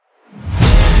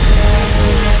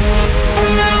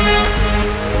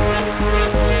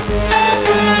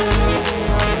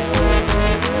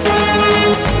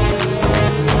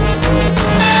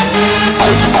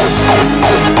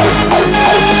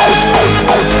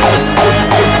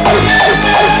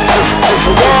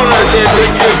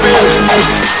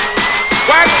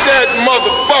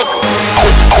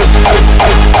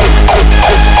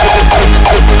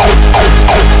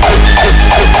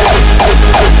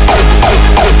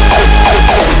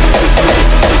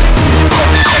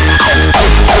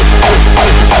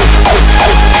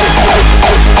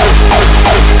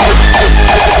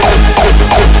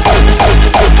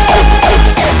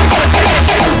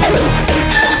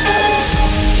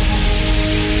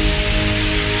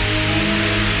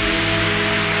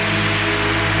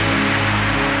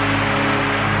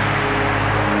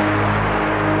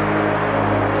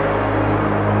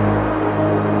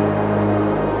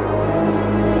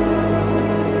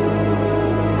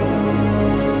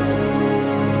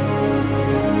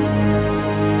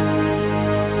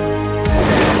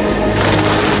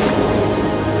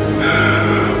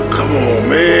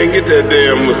that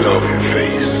damn look off your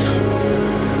face.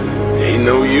 Ain't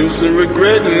no use in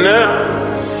regretting now.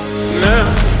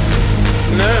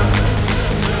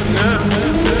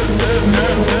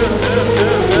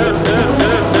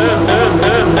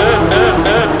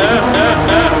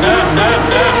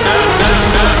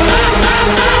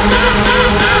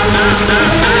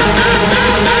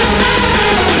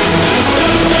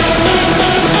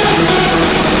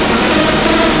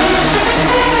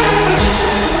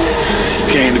 You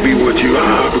came to be what you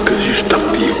are because you stuck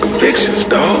to your convictions,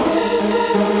 dawg.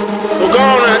 Well, go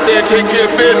on out there and take care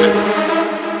of business.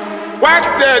 Whack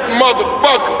that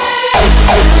motherfucker!